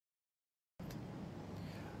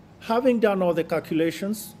Having done all the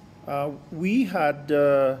calculations, we had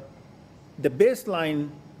the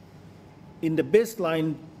baseline, in the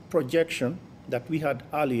baseline projection that we had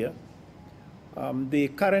earlier, the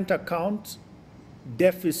current account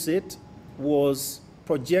deficit was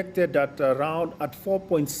projected at around at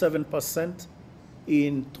 4.7%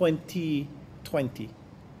 in 2020.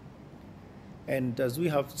 And as we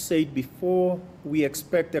have said before, we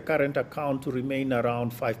expect the current account to remain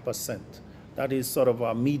around 5%. That is sort of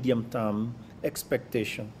our medium-term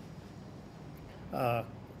expectation.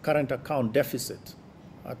 Current account deficit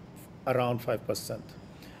at around 5%.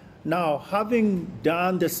 Now, having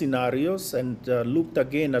done the scenarios and looked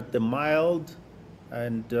again at the mild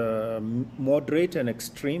and moderate and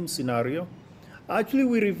extreme scenario, actually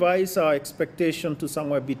we revised our expectation to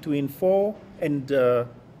somewhere between 4 and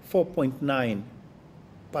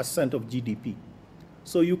 4.9% of GDP.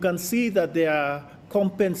 So you can see that there are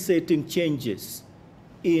compensating changes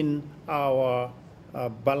in our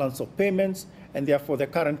balance of payments, and therefore the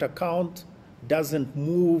current account doesn't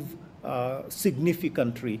move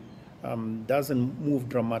significantly, doesn't move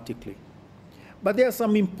dramatically. But there are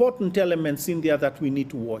some important elements in there that we need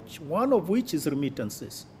to watch, one of which is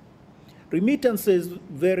remittances. Remittances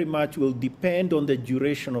very much will depend on the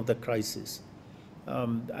duration of the crisis.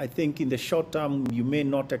 I think in the short term, you may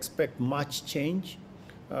not expect much change.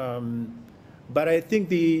 But I think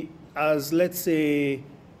as let's say,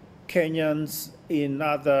 Kenyans in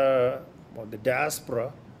other, or the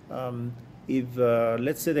diaspora, if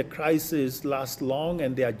let's say the crisis lasts long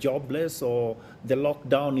and they are jobless, or the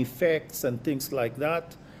lockdown effects and things like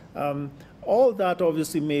that, all that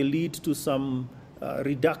obviously may lead to some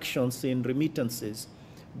reductions in remittances.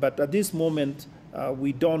 But at this moment,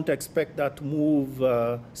 we don't expect that to move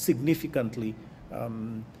significantly.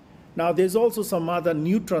 Now, there's also some other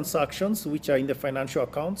new transactions which are in the financial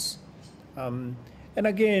accounts. And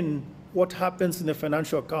again, what happens in the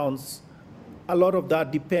financial accounts, a lot of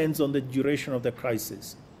that depends on the duration of the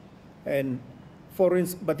crisis. And for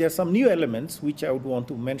instance, but there are some new elements which I would want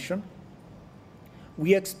to mention.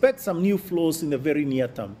 We expect some new flows in the very near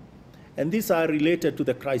term. And these are related to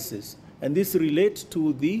the crisis. And this relates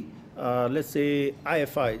to the, let's say,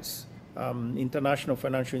 IFIs, international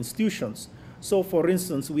financial institutions. So, for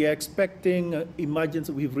instance, we are expecting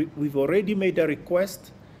emergency. We've already made a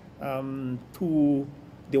request to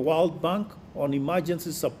the World Bank on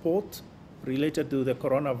emergency support related to the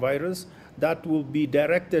coronavirus that will be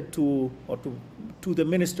directed to the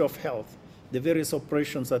Ministry of Health, the various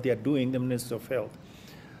operations that they are doing, the Ministry of Health.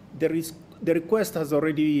 The request has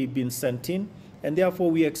already been sent in, and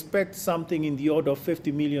therefore we expect something in the order of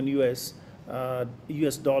 50 million US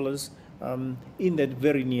dollars in the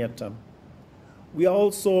very near term. We are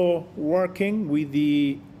also working with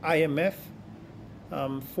the IMF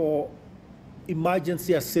for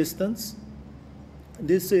emergency assistance.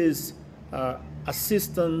 This is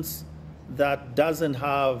assistance that doesn't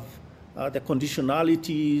have the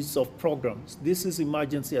conditionalities of programs. This is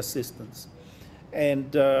emergency assistance.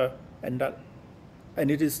 And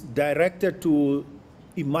it is directed to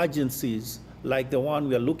emergencies like the one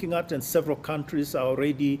we are looking at, and several countries are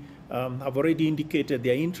already have already indicated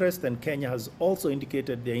their interest, and Kenya has also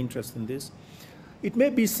indicated their interest in this. It may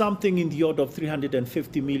be something in the order of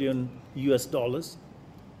 350 million US dollars,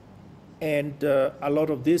 and a lot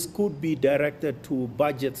of this could be directed to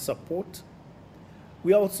budget support.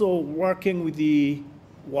 We are also working with the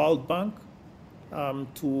World Bank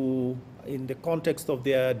in the context of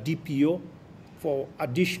their DPO, for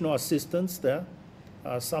additional assistance there,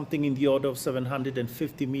 something in the order of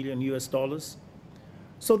 750 million US dollars.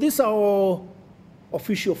 So these are all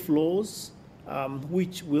official flows,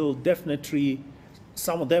 which will definitely,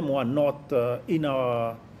 some of them were not on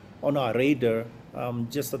our radar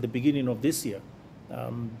just at the beginning of this year.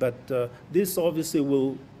 But this obviously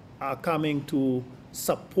are coming to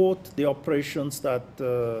support the operations that,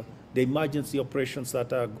 the emergency operations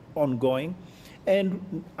that are ongoing,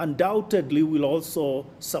 and undoubtedly will also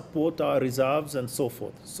support our reserves and so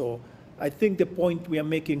forth. So I think the point we are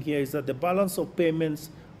making here is that the balance of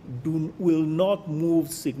payments will not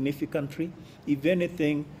move significantly. If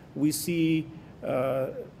anything, we see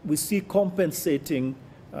compensating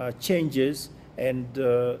changes, and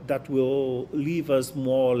that will leave us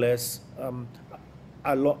more or less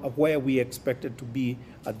where we expected to be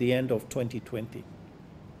at the end of 2020.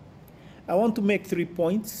 I want to make 3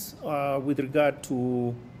 points with regard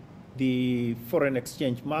to the foreign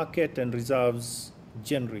exchange market and reserves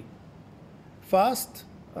generally. First,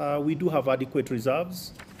 we do have adequate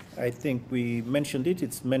reserves. I think we mentioned it.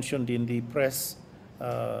 It's mentioned in the press,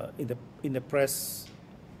 in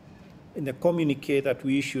the communique that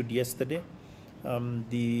we issued yesterday.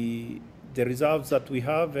 the reserves that we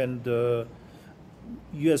have, and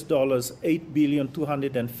US dollars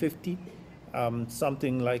 8,250,000,000,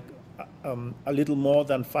 something like a little more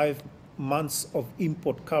than 5 months of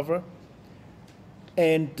import cover.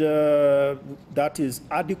 And that is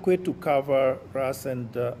adequate to cover us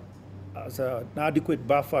and as an adequate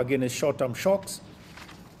buffer against short-term shocks.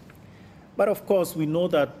 But of course, we know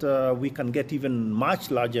that we can get even much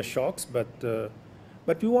larger shocks, but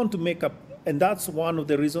we want to make up, and that's one of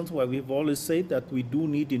the reasons why we've always said that we do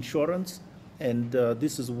need insurance, and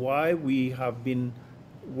this is why we have been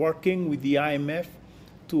working with the IMF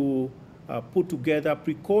to put together a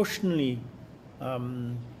precautionary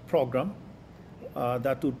program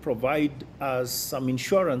that would provide us some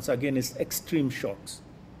insurance against extreme shocks.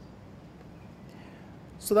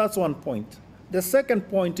 So that's one point. The second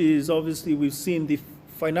point is, obviously, we've seen the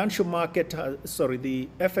financial market, the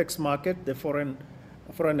FX market, the foreign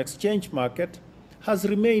exchange market, has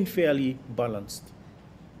remained fairly balanced.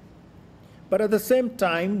 But at the same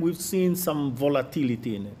time, we've seen some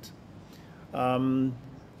volatility in it.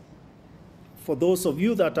 For those of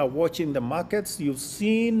you that are watching the markets, you've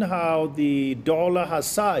seen how the dollar has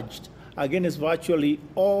surged against virtually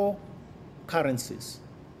all currencies.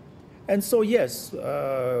 And so, yes,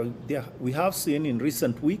 we have seen in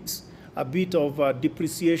recent weeks a bit of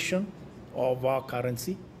depreciation of our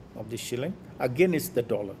currency, of the shilling, against the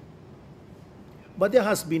dollar. But there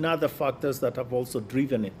has been other factors that have also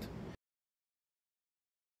driven it.